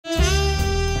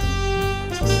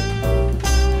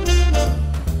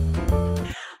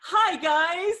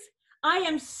I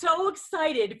am so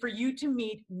excited for you to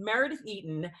meet Meredith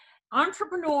Eaton,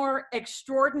 entrepreneur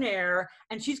extraordinaire,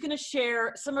 and she's going to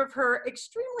share some of her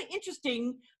extremely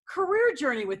interesting career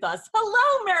journey with us.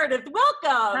 Hello, Meredith.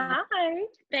 Welcome. Hi,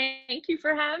 thank you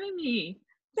for having me.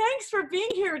 Thanks for being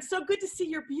here. It's so good to see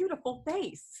your beautiful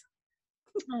face.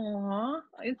 Aw,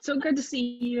 it's so good to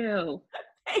see you.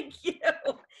 Thank you.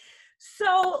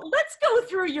 So let's go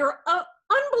through your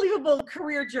unbelievable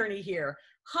career journey here.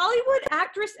 Hollywood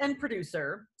actress and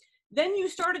producer. Then you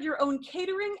started your own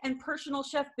catering and personal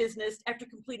chef business after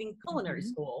completing culinary Mhm.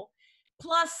 school.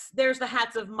 Plus, there's the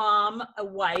hats of mom, a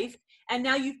wife, and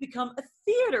now you've become a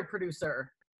theater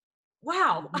producer.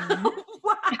 Wow. Mhm.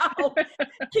 Wow.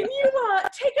 Can you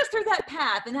take us through that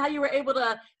path and how you were able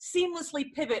to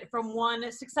seamlessly pivot from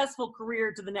one successful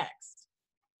career to the next?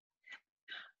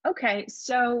 Okay,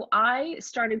 so I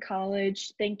started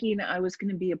college thinking I was going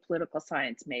to be a political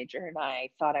science major, and I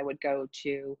thought I would go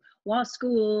to law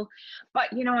school.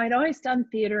 But, I'd always done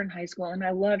theater in high school, and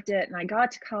I loved it. And I got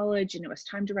to college, and it was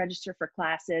time to register for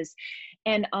classes,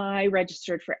 and I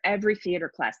registered for every theater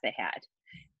class they had.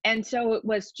 And so it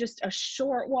was just a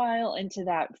short while into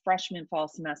that freshman fall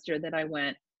semester that I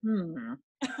went,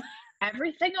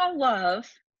 everything I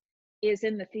love is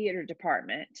in the theater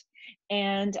department.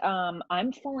 And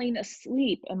I'm falling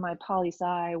asleep in my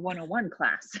poli-sci 101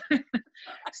 class.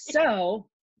 So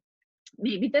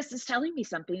maybe this is telling me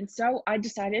something. So I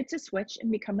decided to switch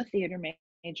and become a theater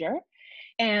major.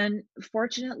 And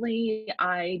fortunately,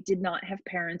 I did not have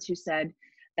parents who said,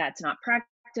 that's not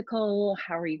practical.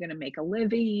 How are you going to make a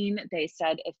living? They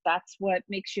said, if that's what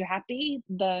makes you happy,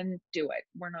 then do it.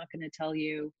 We're not going to tell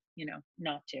you,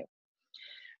 not to.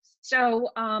 So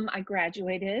I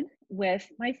graduated with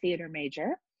my theater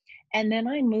major, and then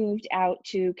I moved out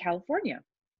to California,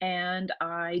 and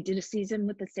I did a season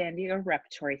with the San Diego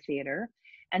Repertory Theater.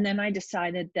 And then I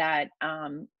decided that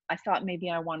I thought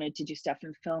maybe I wanted to do stuff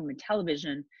in film and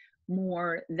television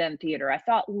more than theater. I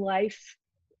thought life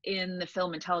in the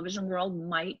film and television world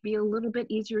might be a little bit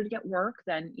easier to get work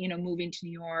than, moving to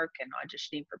New York and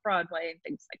auditioning for Broadway and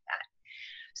things like that.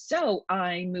 So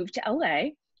I moved to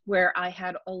LA, where I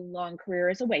had a long career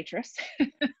as a waitress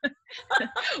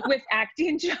with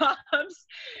acting jobs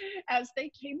as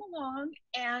they came along.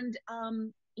 And,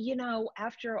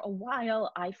 after a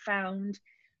while, I found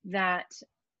that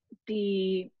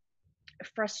the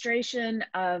frustration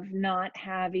of not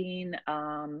having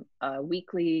a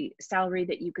weekly salary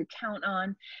that you could count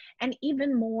on, and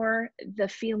even more the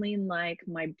feeling like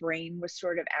my brain was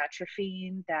sort of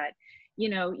atrophying, that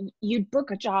you'd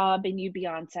book a job and you'd be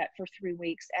on set for 3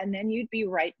 weeks, and then you'd be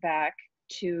right back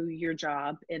to your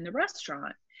job in the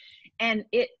restaurant. And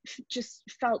it just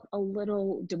felt a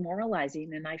little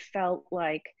demoralizing. And I felt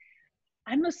like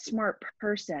I'm a smart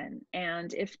person.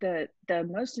 And if the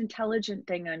most intelligent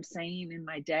thing I'm saying in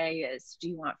my day is, do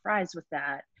you want fries with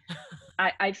that?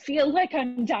 I feel like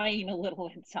I'm dying a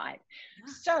little inside.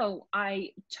 So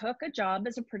I took a job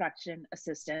as a production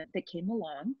assistant that came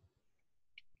along.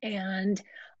 And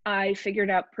I figured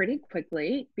out pretty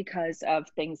quickly, because of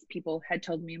things people had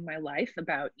told me in my life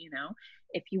about,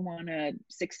 if you want to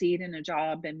succeed in a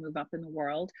job and move up in the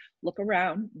world, look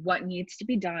around what needs to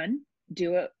be done,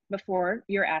 do it before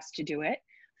you're asked to do it,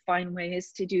 find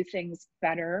ways to do things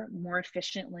better, more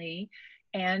efficiently.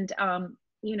 And,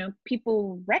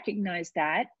 people recognize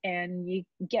that, and you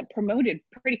get promoted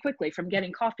pretty quickly from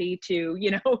getting coffee to,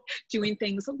 doing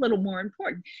things a little more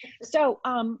important. So,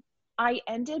 I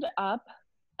ended up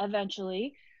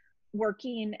eventually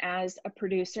working as a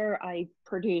producer. I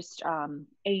produced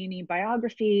A&E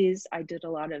biographies. I did a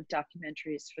lot of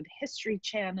documentaries for the History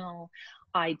Channel.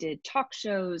 I did talk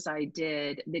shows. I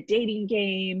did The Dating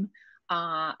Game.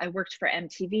 I worked for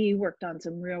MTV, worked on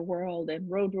some Real World and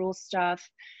Road Rule stuff,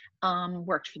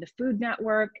 worked for the Food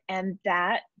Network, and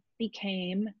that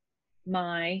became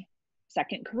my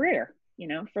second career,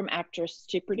 from actress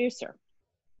to producer.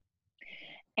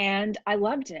 And I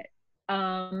loved it.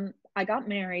 I got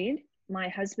married. My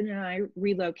husband and I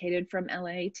relocated from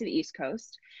LA to the East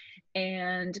Coast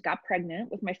and got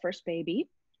pregnant with my first baby.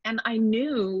 And I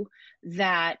knew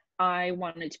that I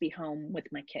wanted to be home with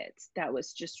my kids. That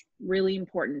was just really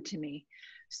important to me.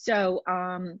 So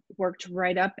worked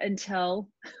right up until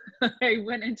I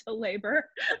went into labor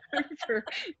for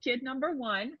kid number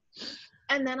one.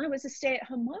 And then I was a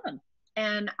stay-at-home mom.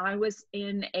 And I was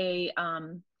in a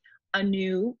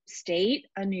new state,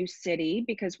 a new city,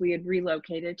 because we had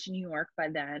relocated to New York by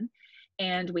then.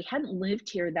 And we hadn't lived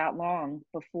here that long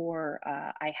before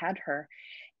I had her.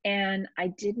 And I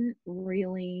didn't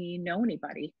really know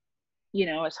anybody.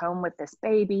 I was home with this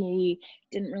baby,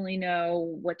 didn't really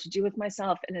know what to do with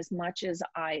myself. And as much as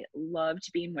I loved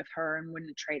being with her and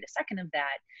wouldn't trade a second of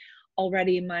that,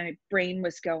 already my brain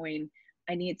was going,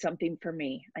 I need something for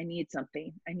me. I need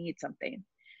something. I need something.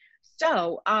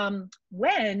 So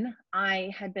when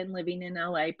I had been living in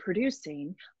LA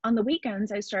producing, on the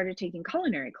weekends, I started taking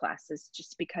culinary classes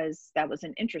just because that was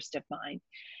an interest of mine.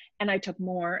 And I took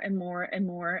more and more and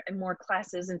more and more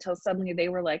classes until suddenly they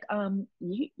were like,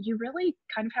 you really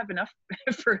kind of have enough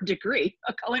for a degree,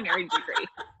 a culinary degree.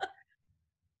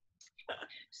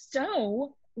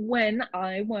 So when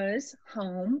I was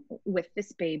home with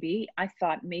this baby, I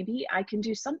thought maybe I can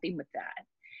do something with that.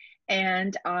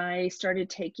 And I started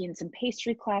taking some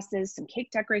pastry classes, some cake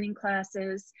decorating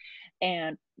classes,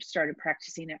 and started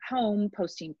practicing at home,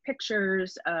 posting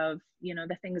pictures of,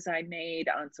 the things I made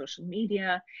on social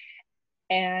media,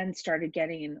 and started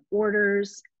getting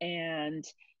orders and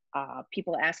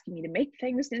people asking me to make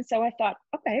things. And so I thought,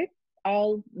 okay,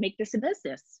 I'll make this a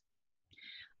business.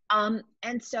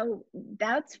 And so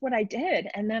that's what I did.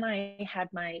 And then I had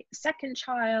my second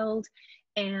child,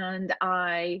 and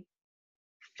I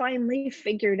finally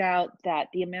figured out that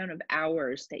the amount of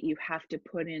hours that you have to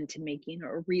put into making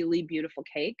a really beautiful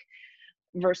cake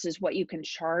versus what you can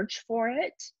charge for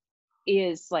it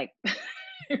is like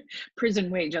prison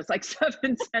wages, like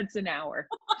 7 cents an hour.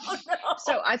 Oh, no.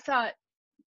 So I thought,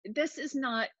 this is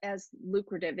not as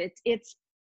lucrative. It's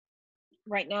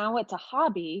right now it's a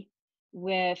hobby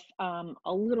with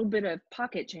a little bit of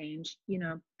pocket change,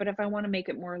 but if I want to make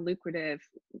it more lucrative,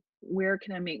 where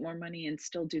can I make more money and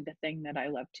still do the thing that I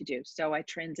love to do? So I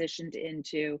transitioned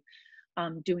into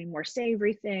doing more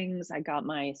savory things. I got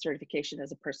my certification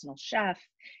as a personal chef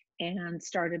and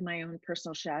started my own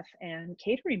personal chef and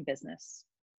catering business.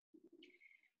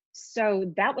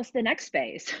 So that was the next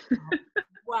phase.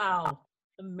 Wow.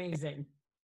 Amazing.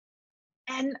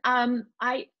 And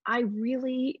I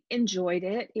really enjoyed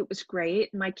it. It was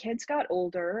great. My kids got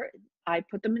older. I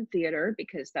put them in theater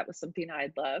because that was something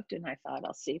I loved, and I thought,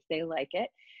 I'll see if they like it.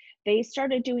 They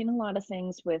started doing a lot of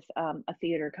things with a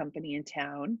theater company in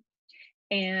town,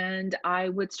 and I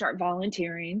would start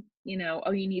volunteering.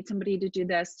 Oh, you need somebody to do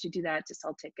this, to do that, to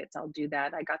sell tickets. I'll do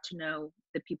that. I got to know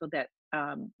the people that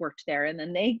worked there, and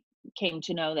then they came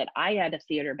to know that I had a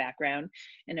theater background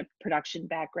and a production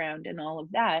background and all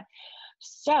of that.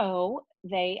 So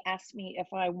they asked me if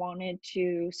I wanted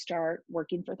to start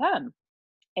working for them.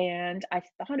 And I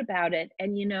thought about it.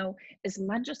 And, as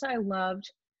much as I loved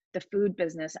the food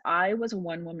business, I was a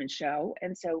one-woman show.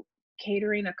 And so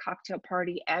catering a cocktail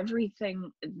party, everything,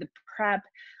 the prep,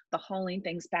 the hauling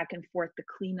things back and forth, the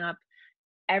cleanup,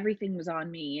 everything was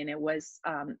on me. And it was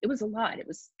a lot. It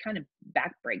was kind of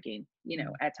backbreaking,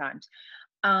 at times.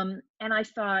 And I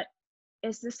thought,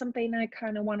 is this something I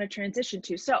kind of want to transition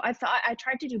to? So I thought I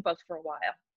tried to do both for a while.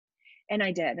 And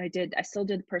I did. I still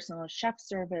did personal chef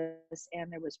service,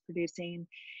 and I was producing.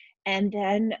 And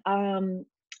then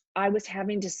I was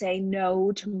having to say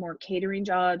no to more catering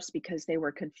jobs because they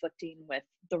were conflicting with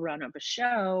the run of a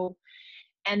show.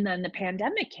 And then the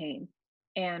pandemic came,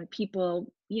 and people,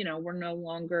 were no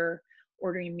longer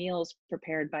ordering meals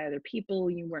prepared by other people.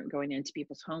 You weren't going into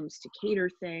people's homes to cater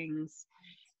things.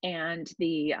 And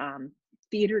the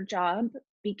theater job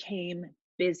became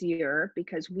busier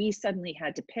because we suddenly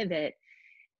had to pivot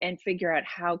and figure out,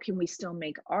 how can we still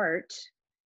make art?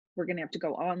 We're going to have to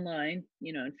go online,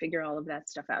 and figure all of that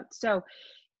stuff out. So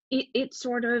it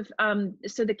sort of,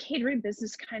 so the catering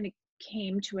business kind of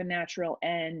came to a natural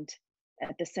end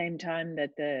at the same time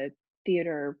that the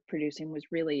theater producing was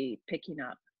really picking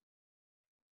up.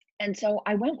 And so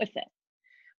I went with it,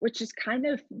 which is kind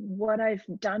of what I've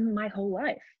done my whole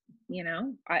life.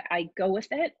 I go with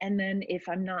it. And then if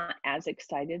I'm not as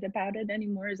excited about it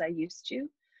anymore as I used to,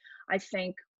 I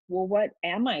think, well, what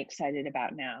am I excited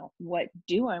about now? What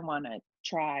do I want to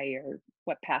try, or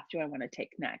what path do I want to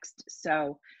take next?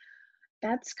 So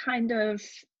that's kind of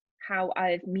how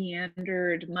I've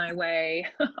meandered my way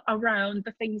around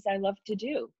the things I love to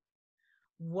do.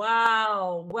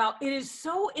 Wow. Well, it is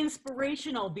so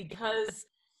inspirational because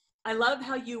I love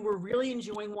how you were really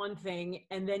enjoying one thing,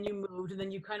 and then you moved, and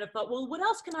then you kind of thought, well, what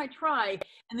else can I try?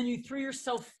 And then you threw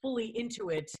yourself fully into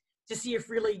it to see if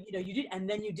really, you did, and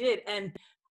then you did. And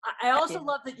I also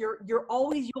love that you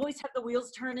always have the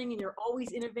wheels turning, and you're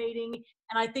always innovating.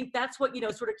 And I think that's what,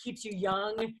 sort of keeps you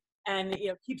young, and,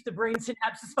 keeps the brain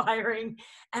synapses firing.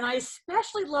 And I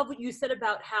especially love what you said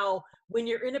about how when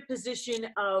you're in a position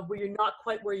of where you're not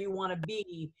quite where you want to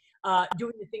be,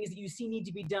 doing the things that you see need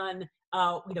to be done,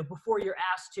 before you're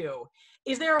asked to.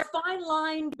 Is there a fine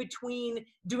line between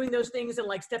doing those things and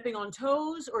like stepping on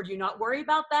toes, or do you not worry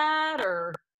about that?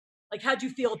 Or Like, how'd you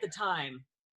feel at the time?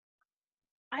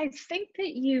 I think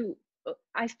that you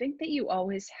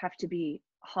always have to be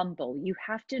humble. You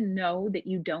have to know that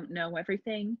you don't know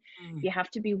everything. Mm. You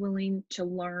have to be willing to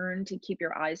learn, to keep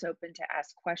your eyes open, to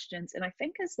ask questions. And I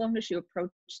think as long as you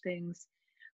approach things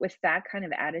with that kind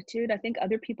of attitude, I think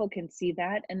other people can see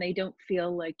that and they don't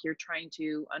feel like you're trying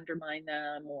to undermine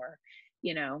them or,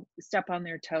 step on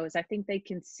their toes. I think they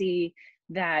can see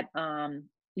that,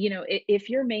 if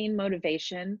your main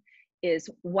motivation is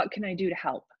what can I do to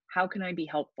help? How can I be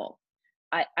helpful?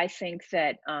 I think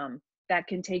that that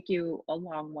can take you a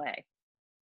long way.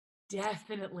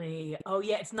 Definitely. Oh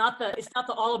yeah, it's not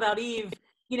the all about Eve,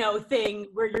 thing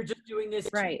where you're just doing this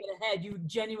to Right. get ahead. You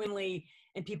genuinely,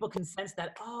 and people can sense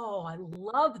that. Oh, I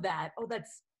love that. Oh,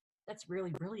 that's really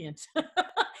brilliant.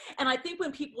 And I think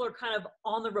when people are kind of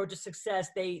on the road to success,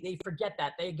 they forget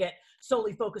that. They get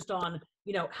solely focused on,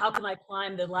 how can I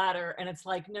climb the ladder? And it's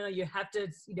like, no, you have to,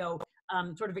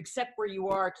 sort of accept where you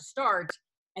are to start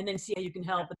and then see how you can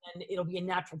help. And then it'll be a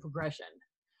natural progression.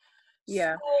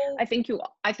 Yeah. So I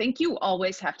think you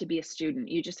always have to be a student.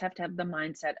 You just have to have the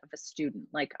mindset of a student.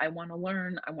 Like I want to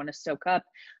learn, I want to soak up.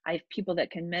 I have people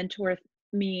that can mentor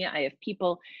me. I have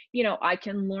people, I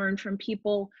can learn from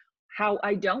people how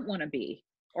I don't want to be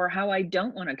or how I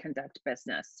don't want to conduct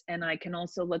business. And I can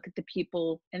also look at the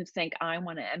people and think I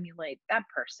want to emulate that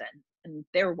person and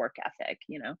their work ethic.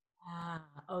 Ah,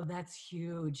 oh, that's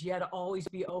huge. You had to always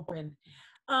be open.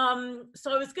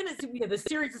 So I was gonna say, the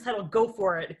series is titled "Go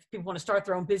for It." If people want to start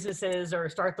their own businesses or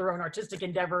start their own artistic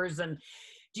endeavors, and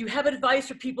do you have advice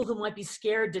for people who might be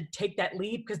scared to take that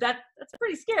leap? Because that's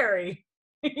pretty scary,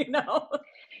 you know.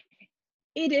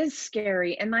 It is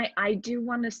scary. And I do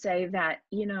want to say that,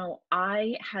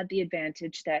 I had the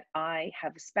advantage that I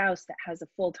have a spouse that has a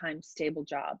full-time stable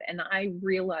job. And I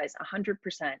realize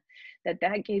 100% that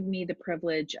that gave me the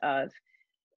privilege of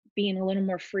being a little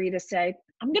more free to say,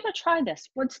 I'm going to try this.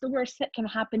 What's the worst that can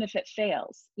happen if it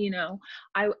fails?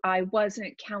 I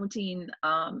wasn't counting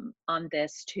on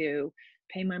this to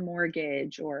pay my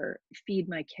mortgage or feed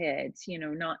my kids,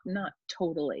 not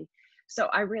totally. So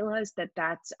I realized that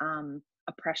that's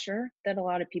a pressure that a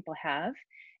lot of people have.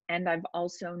 And I've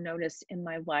also noticed in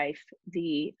my life,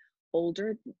 the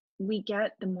older we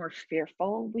get, the more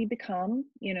fearful we become.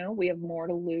 We have more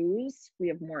to lose, we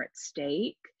have more at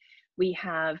stake, we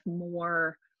have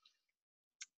more,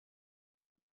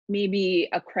 maybe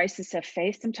a crisis of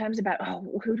faith sometimes about,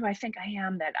 oh, who do I think I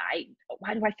am,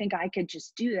 why do I think I could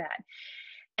just do that?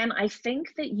 And I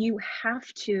think that you have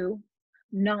to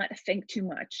not think too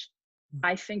much.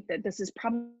 I think that this is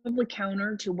probably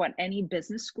counter to what any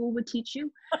business school would teach you,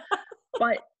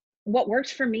 but what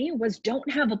works for me was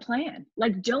don't have a plan.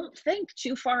 Like, don't think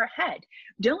too far ahead.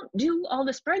 Don't do all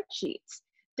the spreadsheets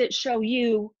that show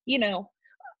you,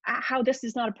 how this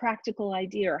is not a practical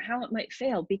idea or how it might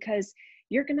fail, because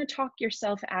you're going to talk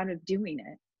yourself out of doing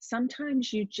it.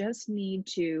 Sometimes you just need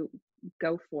to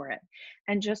go for it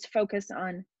and just focus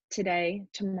on today,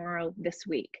 tomorrow, this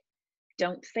week.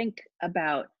 Don't think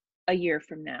about a year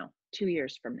from now, 2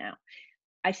 years from now.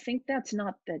 I think that's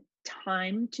not the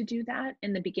time to do that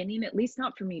in the beginning, at least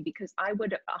not for me, because I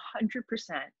would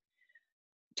 100%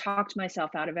 talked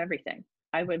myself out of everything.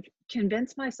 I would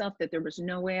convince myself that there was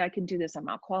no way I could do this. I'm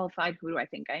not qualified. Who do I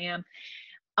think I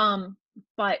am?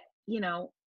 But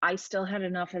I still had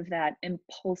enough of that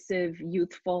impulsive,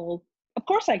 youthful, of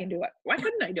course I can do it. Why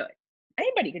couldn't I do it?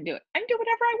 Anybody can do it. I can do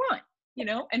whatever I want,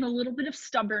 and a little bit of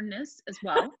stubbornness as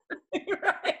well.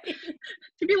 Right.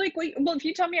 To be like, wait, well, if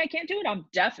you tell me I can't do it, I'm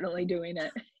definitely doing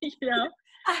it,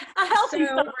 A healthy So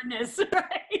stubbornness,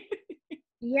 right?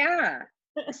 yeah.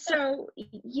 So,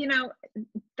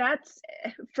 that's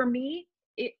for me,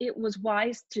 it was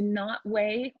wise to not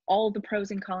weigh all the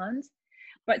pros and cons,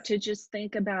 but to just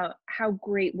think about how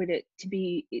great would it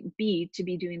be to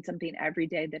be doing something every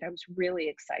day that I was really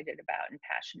excited about and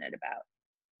passionate about,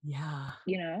 Yeah.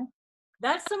 you know?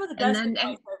 That's some of the And best then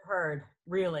advice I've heard,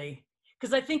 really.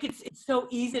 Because I think it's so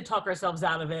easy to talk ourselves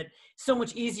out of it, so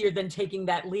much easier than taking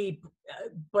that leap.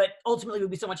 But ultimately, we'll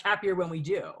be so much happier when we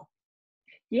do.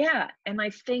 yeah, and I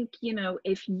think,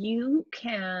 if you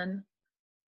can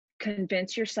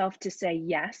convince yourself to say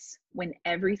yes when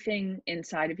everything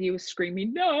inside of you is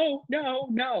screaming, no, no,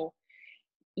 no,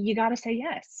 you got to say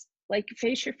yes. Like,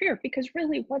 face your fear, because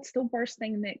really, what's the worst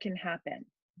thing that can happen?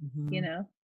 You Mhm. know,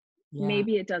 Yeah.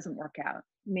 maybe it doesn't work out.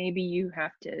 Maybe you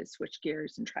have to switch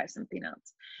gears and try something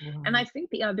else. And I Right. think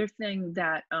the other thing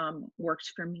that worked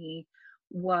for me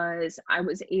was I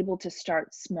was able to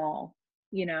start small,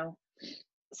 you know,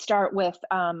 start with,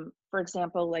 for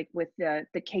example, like with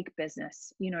the cake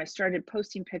business. I started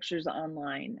posting pictures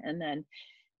online, and then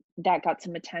that got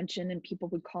some attention and people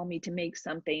would call me to make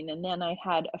something. And then I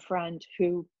had a friend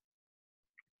who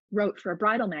wrote for a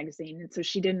bridal magazine. And so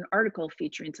she did an article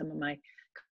featuring some of my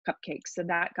cupcakes. So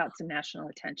that got some national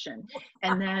attention.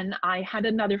 And then I had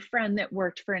another friend that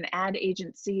worked for an ad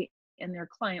agency and their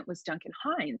client was Duncan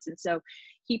Hines. And so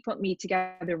he put me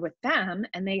together with them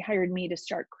and they hired me to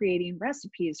start creating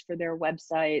recipes for their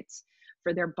websites,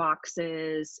 for their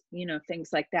boxes, you know, things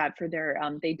like that for their,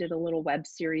 they did a little web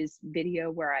series video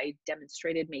where I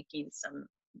demonstrated making some,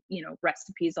 you know,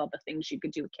 recipes, all the things you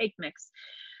could do with cake mix.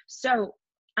 So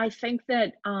I think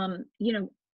that, you know,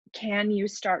 can you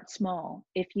start small?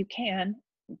 If you can,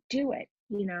 do it.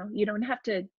 You know, you don't have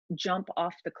to jump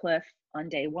off the cliff on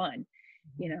day one.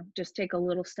 You know, just take a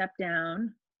little step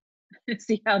down,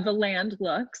 see how the land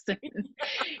looks,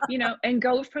 you know, and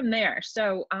go from there.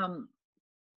 So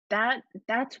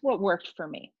that's what worked for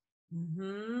me.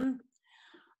 Mm-hmm.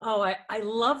 Oh, I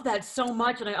love that so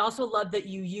much. And I also love that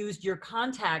you used your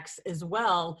contacts as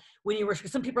well when you were,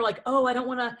 some people are like, oh, I don't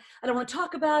want to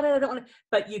talk about it. I don't want to,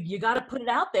 but you got to put it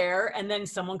out there and then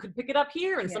someone could pick it up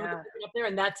here and someone could Yeah. pick it up there.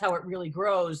 And that's how it really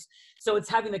grows. So it's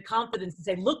having the confidence to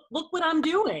say, look what I'm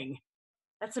doing.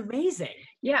 That's amazing.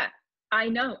 Yeah, I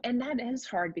know. And that is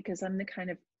hard because I'm the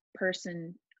kind of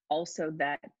person also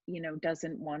that, you know,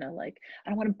 doesn't want to like,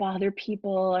 I don't want to bother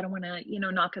people. I don't want to, you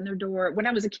know, knock on their door. When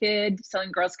I was a kid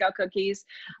selling Girl Scout cookies,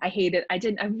 I hated, I'd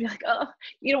be like, oh,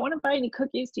 you don't want to buy any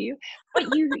cookies, do you?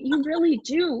 But you really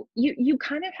do. You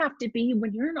kind of have to be,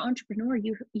 when you're an entrepreneur,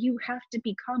 you have to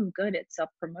become good at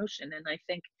self-promotion. And I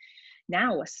think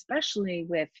now, especially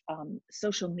with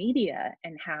social media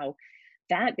and how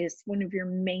that is one of your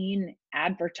main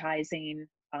advertising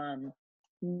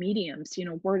mediums, you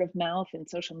know, word of mouth and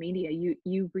social media,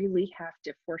 you really have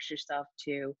to force yourself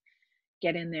to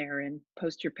get in there and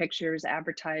post your pictures,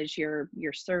 advertise your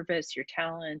service, your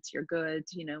talents, your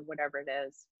goods, you know, whatever it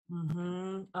is.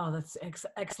 Mm-hmm. Oh, that's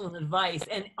excellent advice.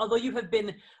 And although you have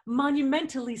been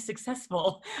monumentally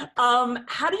successful,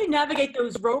 how do you navigate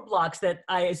those roadblocks that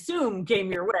I assume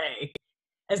came your way,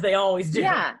 as they always do?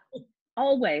 Yeah,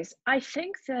 always. I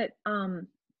think that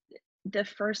the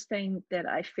first thing that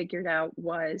I figured out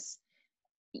was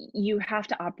you have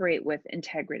to operate with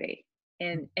integrity.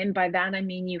 And by that I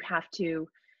mean you have to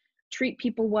treat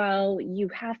people well. You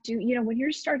have to, you know, when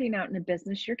you're starting out in a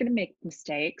business, you're going to make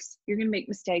mistakes. You're going to make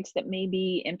mistakes that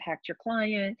maybe impact your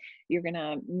client. You're going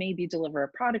to maybe deliver a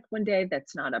product one day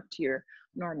that's not up to your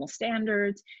normal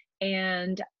standards.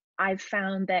 And I've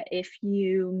found that if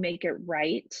you make it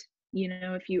right, you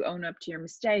know, if you own up to your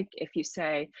mistake, if you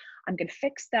say, I'm going to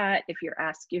fix that, if you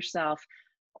ask yourself,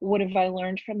 what have I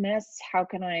learned from this? How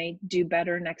can I do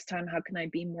better next time? How can I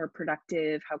be more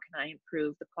productive? How can I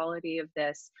improve the quality of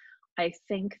this? I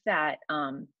think that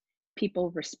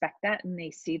people respect that and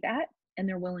they see that and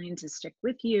they're willing to stick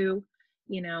with you.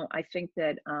 You know, I think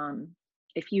that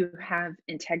if you have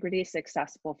integrity,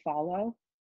 success will follow.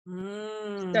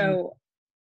 Mm. So,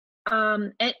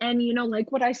 and you know,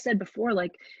 like what I said before,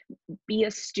 like be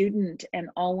a student and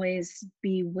always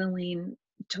be willing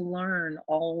to learn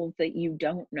all that you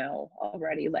don't know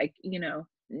already. Like, you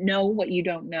know what you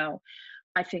don't know.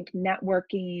 I think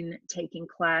networking, taking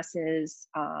classes,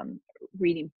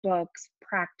 reading books,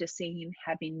 practicing,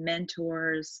 having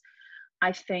mentors,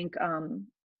 I think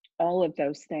all of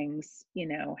those things, you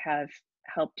know, have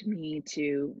helped me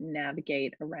to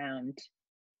navigate around,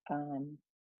 um,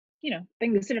 you know,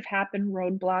 things that have happened,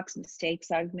 roadblocks,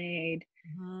 mistakes I've made,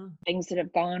 Mhm. things that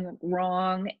have gone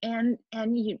wrong. And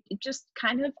you just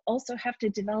kind of also have to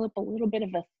develop a little bit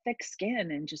of a thick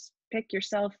skin and just pick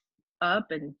yourself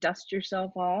up and dust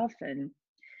yourself off. And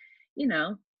you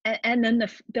know, and then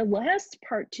the last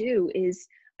part too is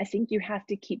I think you have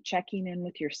to keep checking in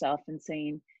with yourself and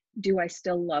saying, do I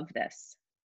still love this?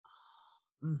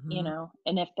 You Mhm. know,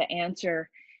 and if the answer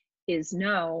is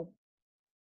no,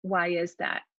 why is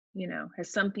that? You know,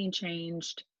 has something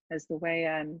changed? Has the way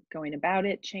I'm going about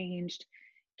it changed?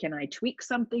 Can I tweak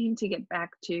something to get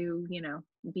back to, you know,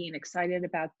 being excited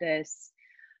about this?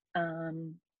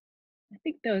 um I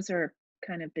think those are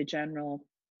kind of the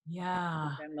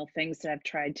Yeah. general things that I've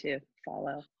tried to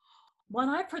follow. Well,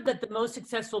 and I've heard that the most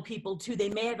successful people too, they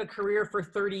may have a career for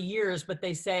 30 years, but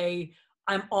they say,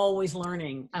 I'm always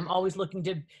learning. I'm always looking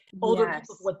to older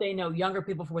people for Yes. what they know, younger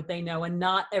people for what they know, and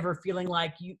not ever feeling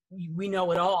like we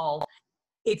know it all.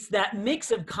 It's that mix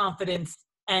of confidence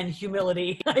and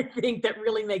humility, I think, that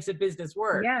really makes a business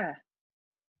work. Yeah.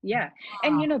 Yeah.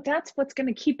 And you Ah. know, that's what's going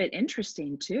to keep it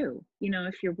interesting too. You know,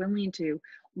 if you're willing to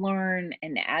learn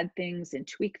and add things and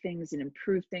tweak things and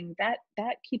improve things, that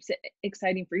keeps it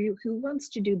exciting for you. Who wants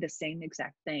to do the same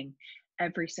exact thing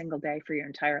every single day for your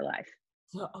entire life?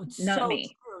 So, oh, it's Not so me.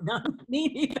 true. Not me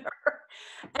neither.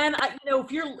 And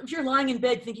if you're lying in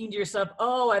bed thinking to yourself,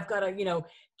 oh, I've got to,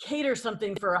 cater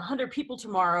something for 100 people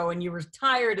tomorrow, and you were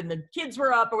tired and the kids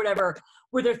were up or whatever,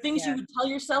 were there things you Yeah. would tell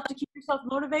yourself to keep yourself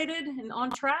motivated and on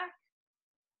track?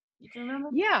 You can remember?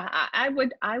 Yeah, I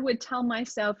would tell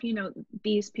myself,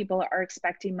 these people are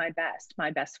expecting my best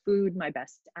food, my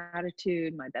best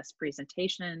attitude, my best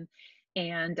presentation,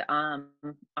 and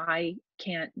I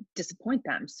can't disappoint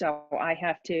them. So I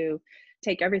have to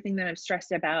take everything that I'm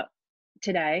stressed about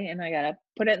today, and I gotta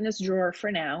put it in this drawer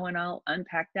for now, and I'll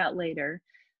unpack that later.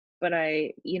 But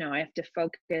I have to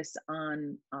focus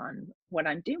on what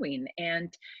I'm doing.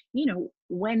 And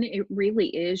when it really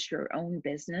is your own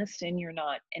business and you're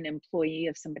not an employee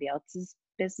of somebody else's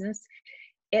business,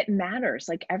 it matters.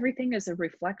 Like, everything is a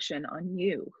reflection on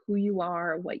you, who you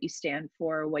are, what you stand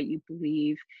for, what you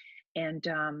believe. And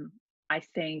I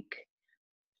think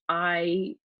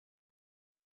I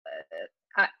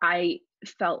I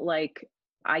felt like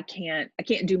I can't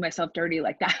do myself dirty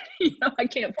like that. I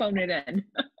can't phone it in.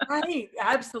 Right.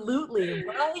 Absolutely.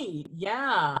 Right.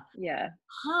 Yeah. Yeah.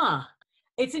 Huh.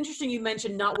 It's interesting you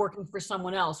mentioned not working for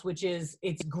someone else, which is,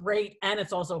 it's great and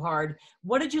it's also hard.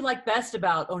 What did you like best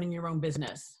about owning your own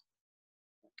business?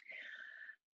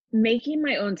 Making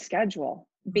my own schedule,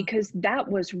 Mhm. because that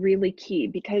was really key,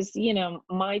 because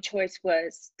my choice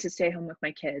was to stay home with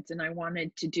my kids, and I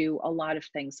wanted to do a lot of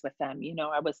things with them.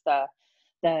 I was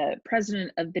the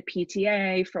president of the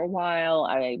PTA for a while.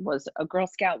 I was a Girl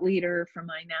Scout leader for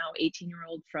my now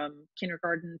 18-year-old from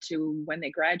kindergarten to when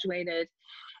they graduated.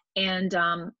 And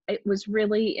it was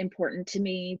really important to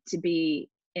me to be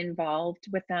involved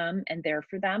with them and there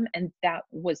for them. And that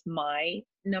was my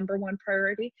number one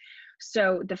priority.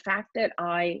 So the fact that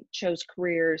I chose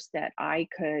careers that I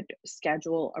could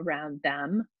schedule around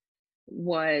them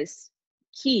was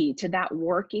key to that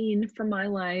working for my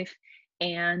life,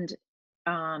 and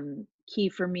key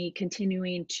for me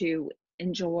continuing to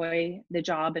enjoy the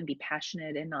job and be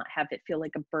passionate and not have it feel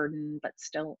like a burden, but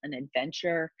still an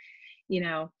adventure, you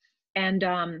know. And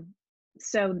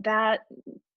so that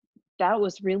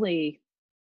was really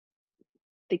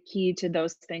the key to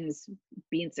those things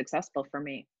being successful for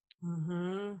me.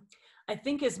 Mhm. I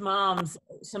think as moms,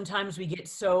 sometimes we get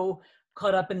so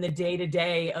caught up in the day to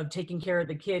day of taking care of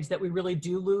the kids that we really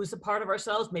do lose a part of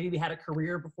ourselves. Maybe we had a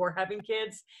career before having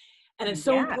kids. And it's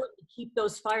so Yeah, important to keep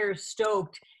those fires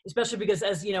stoked, especially because,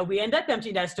 as you know, we end up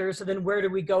empty nesters. So then where do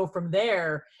we go from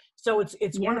there? So it's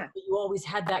wonderful yeah, that you always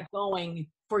had that going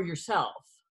for yourself.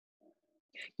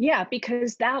 yeah,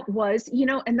 because that was,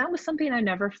 and that was something I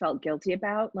never felt guilty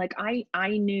about. Like, I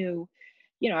knew,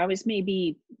 I was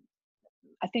maybe,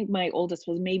 I think my oldest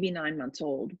was maybe 9 months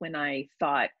old when I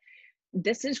thought,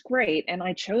 this is great and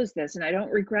I chose this and I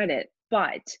don't regret it,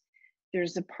 but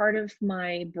there's a part of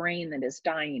my brain that is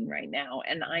dying right now,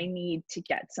 and I need to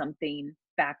get something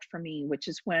back for me, which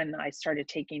is when I started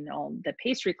taking all the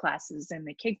pastry classes and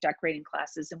the cake decorating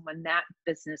classes, and when that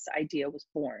business idea was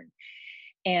born.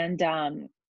 And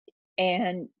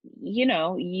and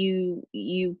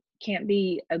you can't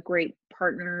be a great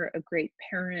partner, a great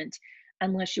parent,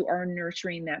 unless you are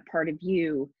nurturing that part of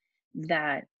you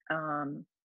that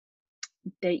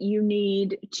that you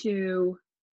need to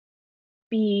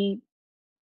be.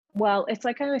 Well, it's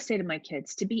like I always say to my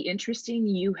kids, to be interesting,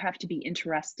 you have to be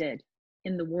interested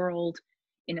in the world,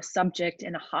 in a subject,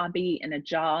 in a hobby, in a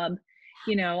job.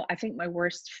 I think my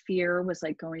worst fear was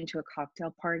like going to a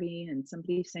cocktail party and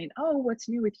somebody saying, "Oh, what's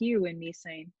new with you?" And me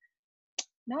saying,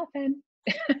 "Nothing."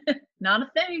 Not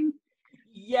a thing.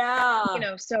 Yeah.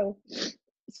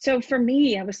 So for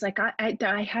me, I was like,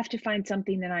 I have to find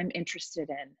something that I'm interested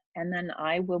in, and then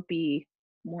I will be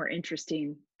more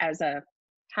interesting as a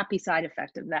happy side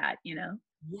effect of that.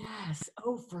 Yes.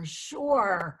 Oh, for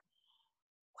sure.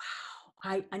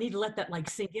 I need to let that like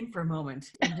sink in for a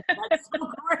moment. And that's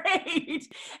so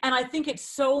great. And I think it's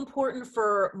so important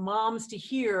for moms to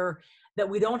hear that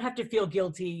we don't have to feel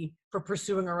guilty for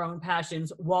pursuing our own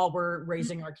passions while we're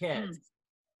raising our kids.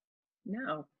 Mm-mm.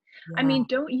 No. I Yeah. mean,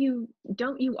 don't you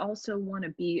also want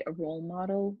to be a role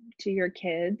model to your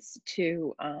kids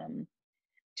to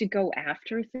go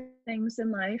after things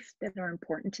in life that are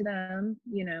important to them,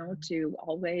 to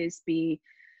always be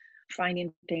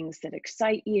finding things that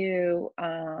excite you.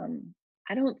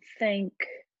 I don't think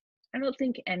I don't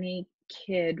think any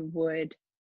kid would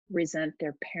resent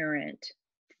their parent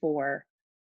for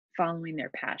following their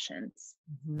passions,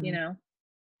 you Mhm. know?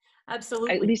 At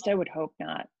Absolutely. least I would hope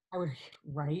not. I would,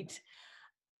 right.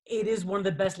 It is one of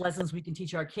the best lessons we can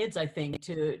teach our kids, I think,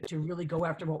 to really go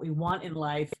after what we want in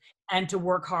life and to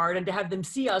work hard and to have them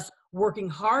see us working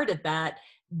hard at that,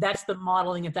 that's the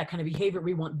modeling of that kind of behavior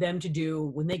we want them to do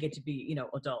when they get to be,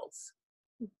 adults.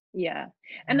 Yeah.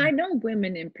 And Yeah. I know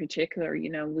women in particular,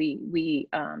 we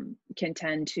can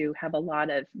tend to have a lot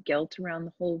of guilt around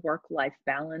the whole work-life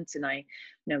balance. And I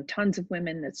know tons of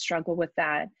women that struggle with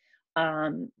that.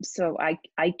 So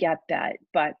I get that.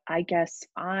 But I guess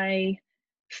I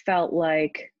felt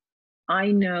like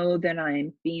I know that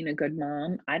I'm being a good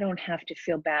mom. I don't have to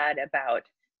feel bad about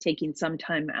taking some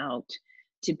time out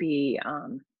to be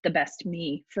the best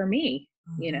me for me,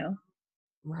 you Mhm. know?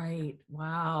 Right.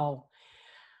 Wow.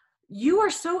 You are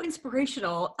so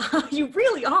inspirational. You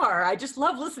really are. I just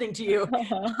love listening to you.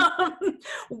 Um,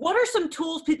 what are some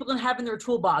tools people can have in their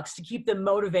toolbox to keep them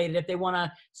motivated if they want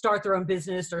to start their own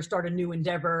business or start a new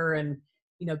endeavor and,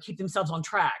 keep themselves on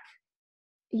track?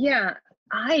 Yeah,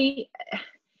 I,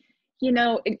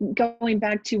 going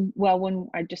back to, well, when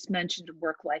I just mentioned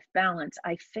work-life balance,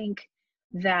 I think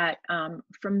that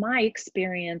from my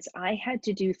experience, I had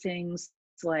to do things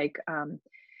like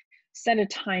set a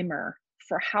timer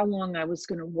for how long I was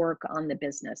going to work on the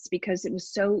business because it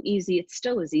was so easy. It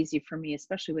still is easy for me,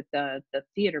 especially with the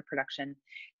theater production,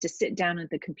 to sit down at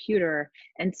the computer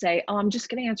and say, "Oh, I'm just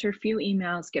going to answer a few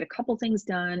emails, get a couple things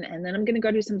done, and then I'm going to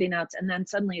go do something else." And then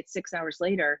suddenly it's 6 hours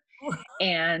later,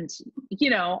 and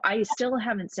I still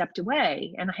haven't stepped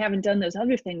away, and I haven't done those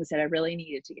other things that I really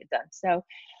needed to get done. So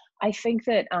I think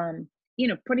that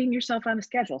putting yourself on a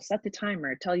schedule, set the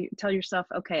timer, tell yourself,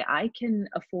 okay, I can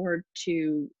afford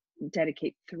to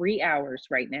dedicate 3 hours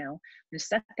right now. I'm going to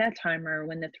set that timer.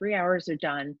 When the 3 hours are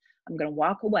done, I'm going to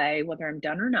walk away, whether I'm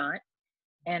done or not,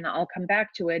 and I'll come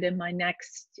back to it in my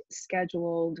next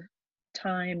scheduled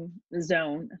time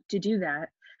zone to do that.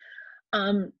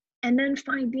 Um, and then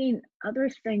finding other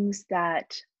things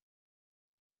that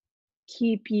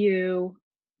keep you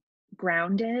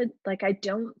grounded. Like, I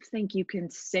don't think you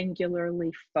can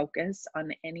singularly focus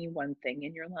on any one thing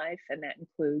in your life, and that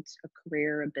includes a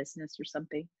career, a business, or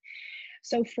something.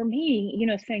 So for me,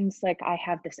 things like I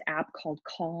have this app called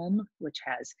Calm, which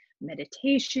has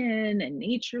meditation and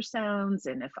nature sounds.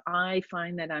 And if I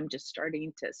find that I'm just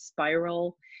starting to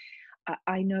spiral,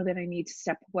 I know that I need to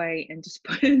step away and just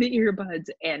put in the earbuds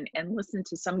and listen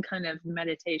to some kind of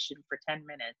meditation for 10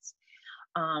 minutes.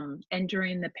 And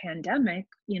during the pandemic,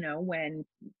 when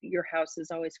your house is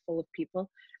always full of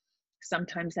people,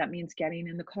 sometimes that means getting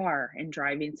in the car and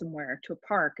driving somewhere to a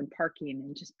park and parking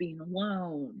and just being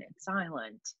alone and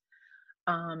silent.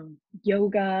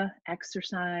 Yoga,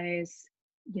 exercise,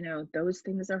 those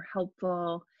things are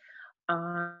helpful.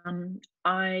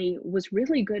 I was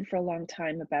really good for a long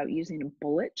time about using a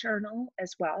bullet journal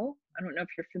as well. I don't know if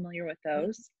you're familiar with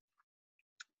those.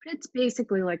 But it's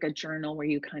basically like a journal where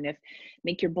you kind of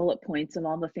make your bullet points of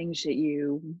all the things that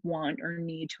you want or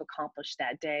need to accomplish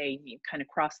that day. And you kind of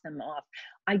cross them off.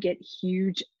 I get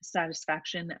huge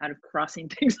satisfaction out of crossing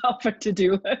things off a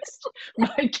to-do list.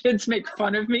 My kids make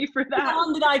fun of me for How that.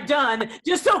 long did I've done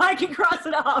just so I can cross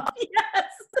it off? Yes.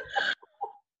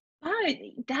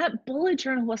 But that bullet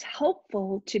journal was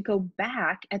helpful to go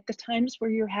back at the times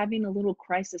where you're having a little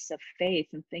crisis of faith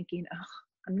and thinking, oh,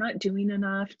 I'm not doing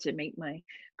enough to make my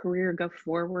career go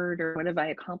forward, or what have I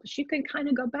accomplished? You can kind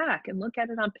of go back and look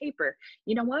at it on paper.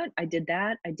 You know what? I did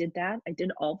that. I did that. I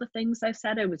did all the things I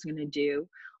said I was going to do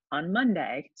on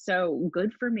Monday. So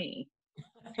good for me.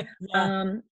 Yeah.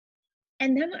 Um,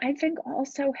 and then I think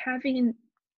also having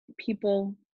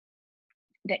people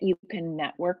that you can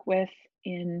network with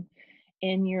in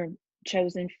your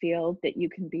chosen field, that you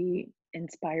can be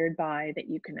inspired by, that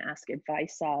you can ask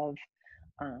advice of,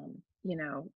 um, you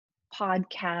know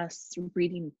podcasts,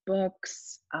 reading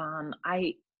books.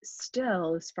 I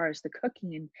still, as far as the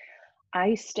cooking,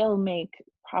 I still make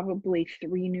probably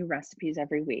 3 new recipes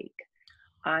every week.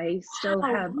 I still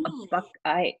Oh, have a really? buck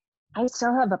I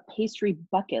still have a pastry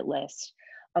bucket list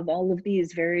of all of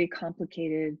these very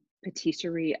complicated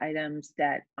patisserie items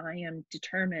that I am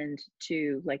determined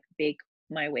to like bake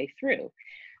my way through,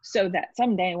 so that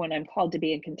someday when I'm called to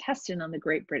be a contestant on the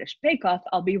Great British Bake Off,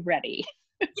 I'll be ready.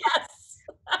 Yes.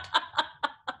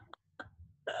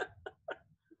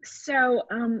 So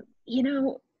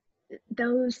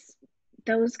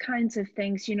those kinds of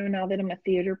things, now that I'm a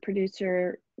theater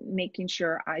producer, making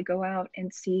sure I go out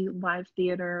and see live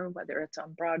theater, whether it's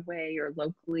on Broadway or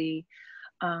locally,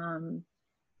 um,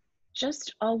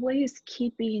 just always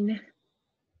keeping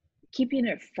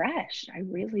it fresh. I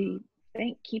really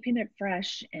think keeping it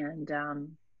fresh, and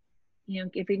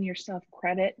giving yourself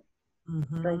credit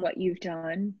for Hmm. what you've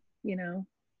done.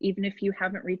 Even if you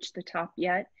haven't reached the top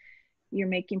yet, you're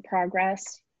making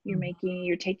progress.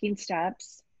 You're taking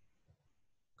steps.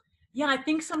 Yeah, I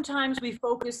think sometimes we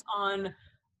focus on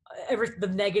the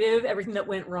negative, everything that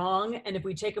went wrong. And if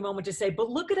we take a moment to say, but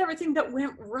look at everything that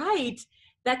went right,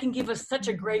 that can give us such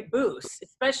a great boost,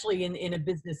 especially in a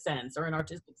business sense or an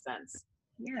artistic sense.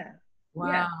 Yeah.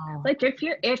 Yeah. Wow. Like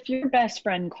if your best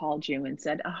friend called you and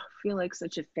said, "Oh, I feel like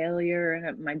such a failure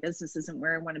and my business isn't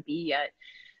where I want to be yet."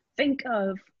 Think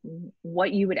of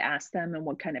what you would ask them and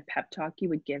what kind of pep talk you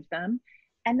would give them,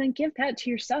 and then give that to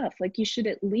yourself. Like, you should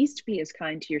at least be as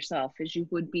kind to yourself as you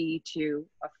would be to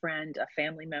a friend, a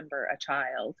family member, a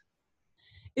child.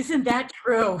 Isn't that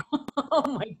true?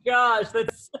 Oh my gosh,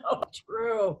 that's so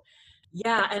true.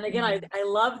 Yeah. And again, Yeah. I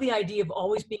love the idea of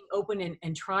always being open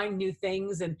and trying new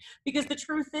things. And because the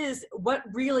truth is, what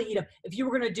really, if you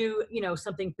were going to do,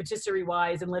 something patisserie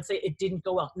wise, and let's say it didn't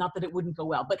go well, not that it wouldn't go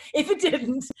well, but if it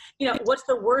didn't, what's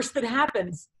the worst that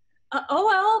happens? Oh,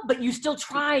 well, but you still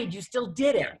tried, you still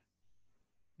did it.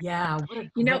 Yeah. Yeah. What a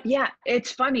great. Yeah,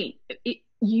 it's funny.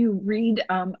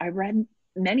 I read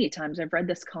many times, I've read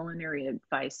this culinary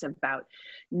advice about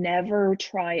never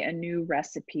try a new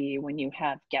recipe when you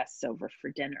have guests over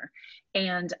for dinner.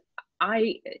 And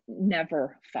I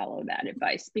never follow that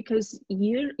advice because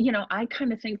I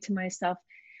kind of think to myself,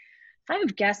 if I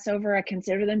have guests over, I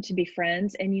consider them to be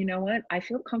friends. And you know what? I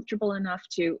feel comfortable enough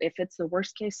to, if it's the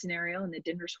worst case scenario and the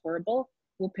dinner's horrible,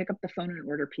 we'll pick up the phone and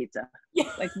order pizza.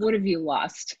 Yeah. Like, what have you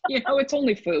lost? It's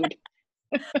only food.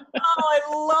 Oh, I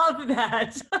love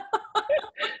that.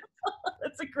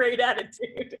 That's a great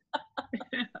attitude.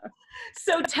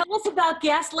 So tell us about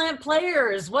Gaslamp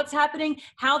Players. What's happening?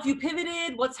 How have you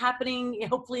pivoted? What's happening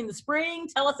hopefully in the spring?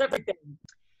 Tell us everything.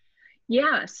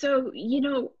 Yeah, so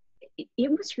it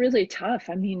was really tough.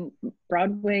 I mean,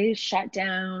 Broadway shut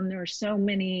down. There were so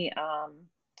many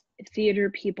theater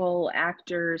people,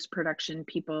 actors, production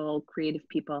people, creative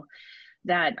people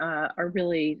that are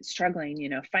really struggling,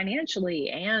 financially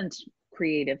and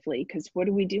creatively, because what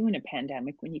do we do in a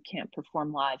pandemic when you can't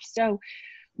perform live? So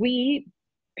we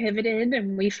pivoted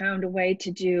and we found a way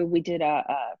we did a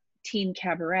teen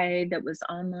cabaret that was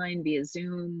online via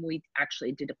Zoom. We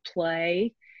actually did a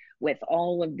play with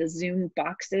all of the Zoom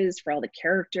boxes for all the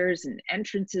characters and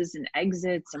entrances and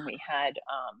exits. And we had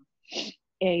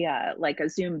a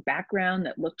Zoom background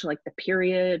that looked like the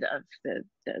period of the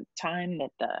time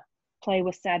that the play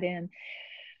was set in.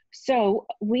 So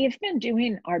we have been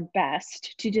doing our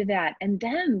best to do that. And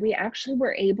then we actually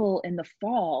were able in the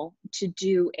fall to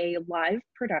do a live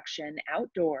production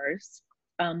outdoors.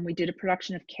 We did a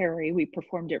production of Carrie. We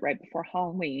performed it right before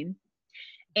Halloween.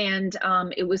 And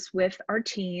it was with our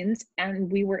teens,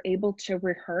 and we were able to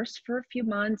rehearse for a few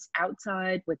months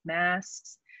outside with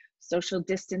masks, social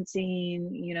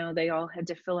distancing. They all had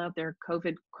to fill out their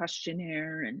COVID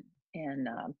questionnaire and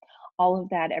all of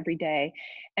that every day.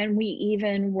 And we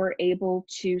even were able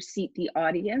to seat the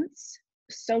audience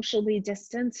socially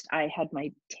distanced. I had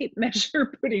my tape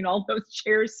measure putting all those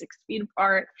chairs 6 feet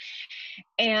apart.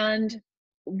 And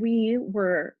we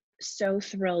were so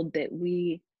thrilled that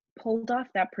we pulled off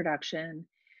that production.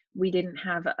 We didn't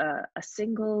have a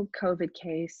single COVID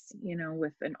case,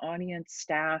 with an audience,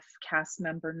 staff, cast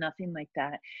member, nothing like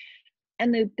that.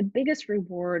 And the biggest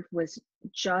reward was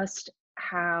just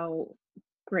how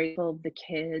grateful the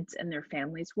kids and their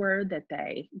families were that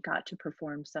they got to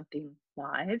perform something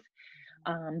live.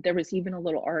 There was even a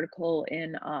little article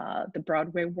in the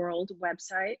Broadway World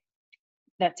website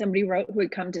that somebody wrote who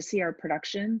had come to see our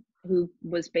production, who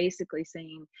was basically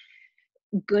saying,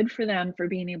 good for them for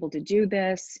being able to do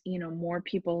this. More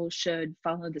people should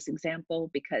follow this example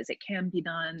because it can be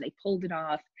done. They pulled it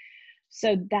off.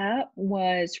 So that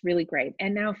was really great.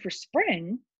 And now for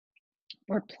spring,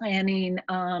 we're planning,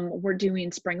 we're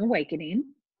doing Spring Awakening,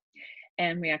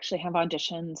 and we actually have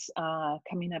auditions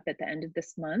coming up at the end of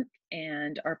this month.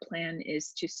 And our plan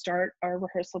is to start our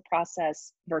rehearsal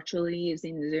process virtually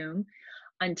using Zoom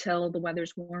until the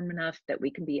weather's warm enough that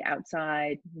we can be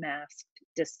outside, masked,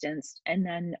 distanced, and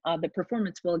then the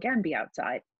performance will again be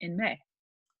outside in May.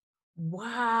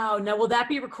 Wow. Now, will that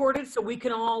be recorded so we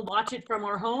can all watch it from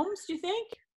our homes, do you think?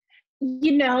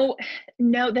 No,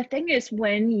 the thing is,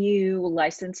 when you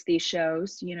license these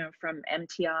shows, from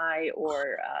MTI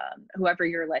or whoever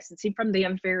you're licensing from, they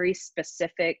have very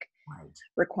specific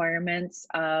requirements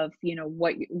of,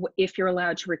 if you're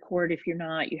allowed to record. If you're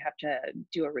not, you have to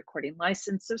do a recording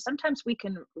license. So sometimes we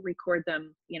can record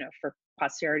them, for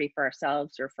posterity, for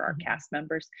ourselves or for our cast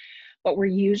members, but we're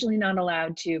usually not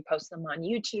allowed to post them on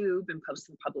YouTube and post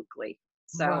them publicly.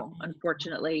 So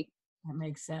unfortunately, that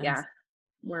makes sense. Yeah.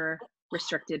 We're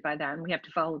restricted by that, and we have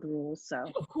to follow the rules.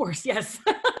 So of course, yes.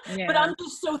 But Yeah. I'm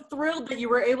just so thrilled that you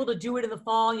were able to do it in the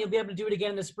fall and you'll be able to do it again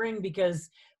in the spring, because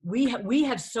we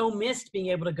have so missed being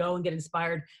able to go and get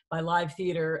inspired by live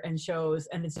theater and shows.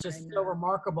 And it's I just so know.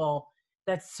 remarkable.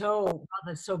 Wow,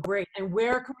 that's so great. And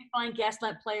where can we find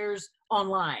Gaslamp Players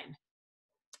online?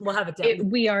 We'll have it down.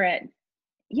 We are at,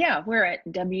 yeah, we're at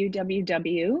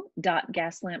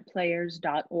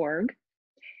www.gaslampplayers.org.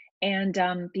 And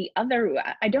the other,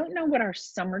 I don't know what our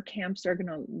summer camps are going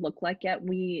to look like yet.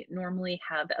 We normally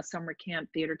have a summer camp,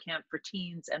 theater camp for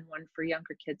teens, and one for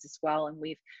younger kids as well. And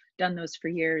we've done those for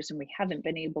years, and we haven't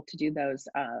been able to do those,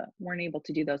 weren't able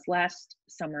to do those last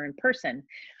summer in person.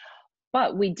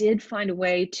 But we did find a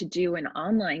way to do an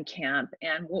online camp.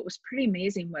 And what was pretty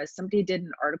amazing was somebody did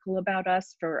an article about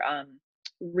us for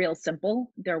Real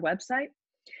Simple, their website.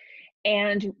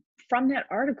 And from that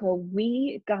article,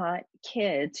 we got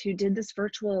kids who did this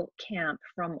virtual camp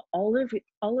from all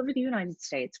over the United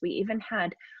States. We even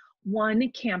had one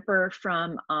camper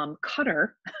from Qatar,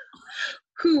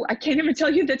 who I can't even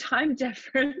tell you the time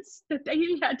difference that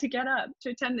they had to get up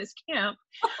to attend this camp.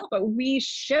 But we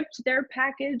shipped their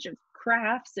package of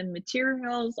crafts and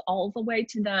materials all the way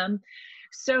to them.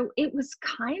 So it was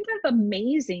kind of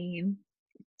amazing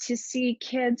to see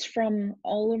kids from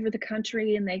all over the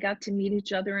country, and they got to meet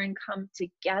each other and come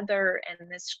together in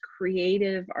this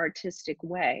creative, artistic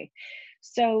way.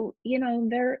 So, you know,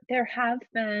 there have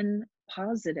been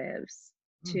positives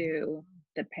to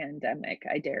the pandemic,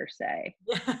 I dare say.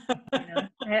 You know,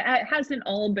 it hasn't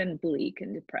all been bleak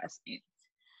and depressing.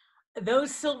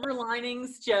 Those silver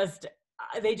linings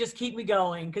they just keep me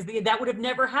going, because that would have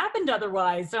never happened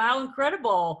otherwise. So how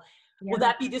incredible. Yeah. Will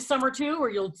that be this summer too,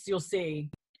 or you'll see? You'll see.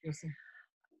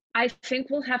 I think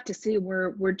we'll have to see.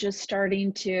 We're just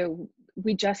starting to,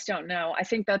 we just don't know. I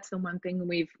think that's the one thing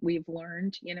we've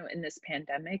learned, you know, in this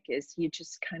pandemic, is you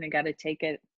just kind of got to take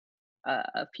it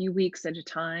a few weeks at a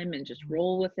time and just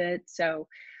roll with it. So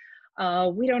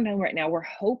we don't know right now. We're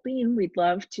hoping, we'd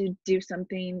love to do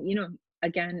something, you know,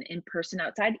 again, in person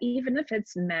outside, even if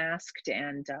it's masked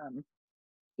and,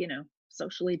 you know,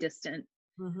 socially distant.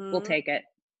 We'll take it.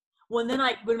 Well, and then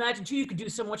I would imagine too, you could do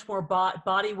so much more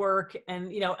body work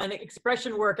and, you know, and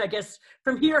expression work, I guess,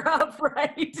 from here up,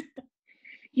 right?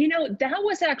 You know, that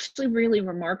was actually really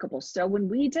remarkable. So when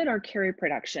we did our Carrie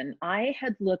production, I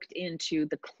had looked into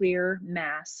the clear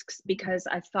masks, because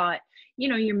I thought, you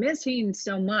know, you're missing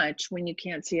so much when you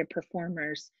can't see a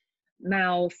performer's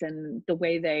mouth and the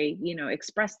way they, you know,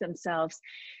 express themselves.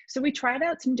 So we tried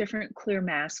out some different clear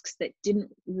masks that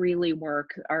didn't really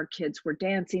work. Our kids were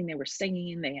dancing, they were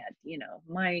singing, they had, you know,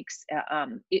 mics.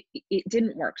 It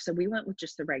didn't work. So we went with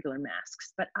just the regular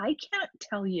masks. But I can't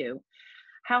tell you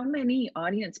how many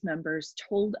audience members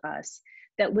told us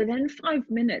that within 5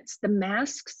 minutes, the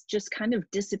masks just kind of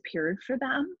disappeared for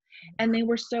them. And they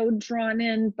were so drawn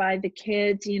in by the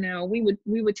kids. You know, we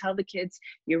would tell the kids,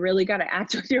 you really got to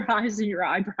act with your eyes and your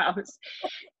eyebrows.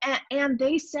 And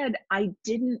they said, I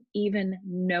didn't even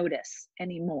notice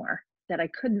anymore that I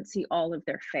couldn't see all of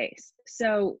their face.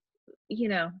 So, you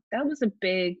know, that was a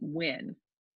big win.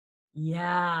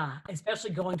 Yeah, especially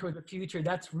going toward the future.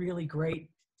 That's really great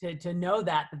to know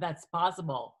that that's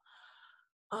possible.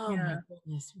 Oh Yeah. my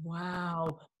goodness.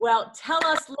 Wow. Well, tell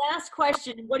us, last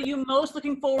question, what are you most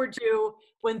looking forward to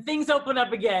when things open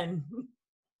up again?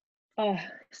 Oh,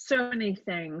 so many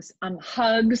things.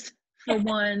 Hugs for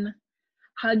one,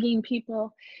 hugging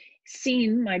people,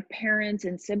 seeing my parents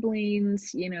and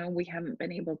siblings. You know, we haven't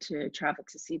been able to travel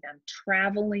to see them.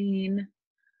 Traveling,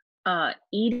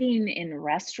 eating in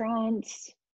restaurants.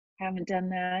 Haven't done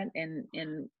that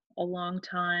in a long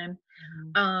time.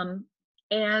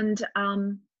 And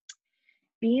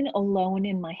being alone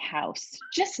in my house,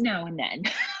 just now and then.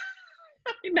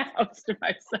 In the house to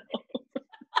myself.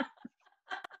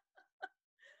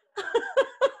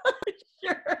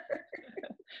 Sure.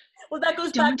 Well, that goes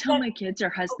back. Don't tell my kids or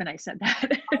husband I said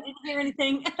that. I didn't hear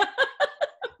anything.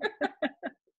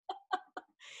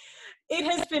 It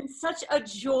has been such a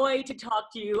joy to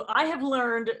talk to you. I have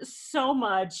learned so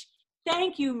much.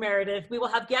 Thank you, Meredith. We will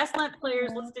have Gaslamp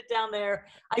Players listed down there.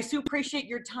 I so appreciate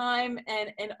your time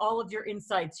and all of your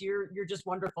insights. You're just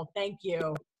wonderful. Thank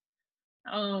you.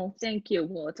 Oh, thank you.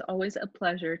 Well, it's always a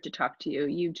pleasure to talk to you.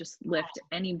 You just lift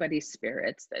anybody's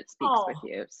spirits that speaks with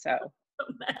you. So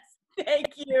thank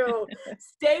you.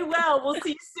 Stay well. We'll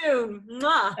see you soon.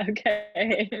 Mwah.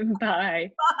 Okay.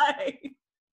 Bye. Bye.